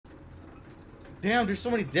Damn, there's so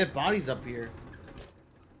many dead bodies up here.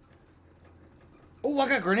 Oh, I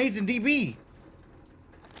got grenades in DB.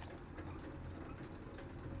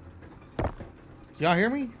 Y'all hear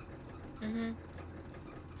me? Mm-hmm.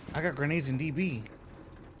 I got grenades in DB.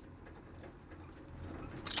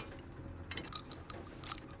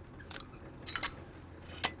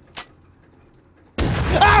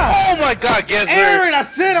 Ah! Oh my God, guess Aaron, I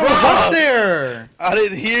said I was up there. I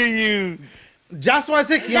didn't hear you. That's why I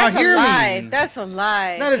said, can y'all hear me? That's a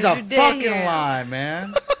lie. That is a fucking lie,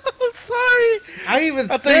 man. I'm sorry. I even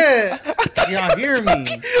said, can y'all hear me? I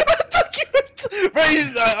thought you were bro,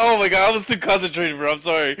 oh my God, I was too concentrated, bro. I'm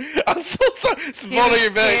sorry. I'm so sorry. Spawn on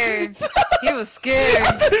your back. He was scared.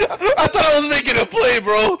 I thought I was making a play,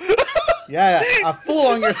 bro. Yeah, a fool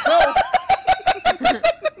on yourself.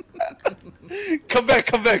 Come back,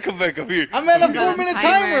 come here. I'm at a 4-minute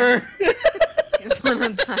timer. It's on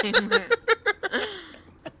a timer.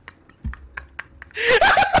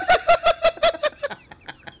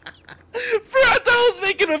 Bro, I thought I was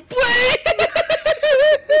making a play.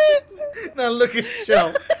 Now look at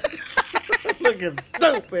Joe. Looking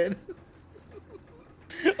stupid.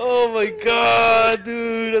 Oh my God,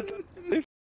 dude.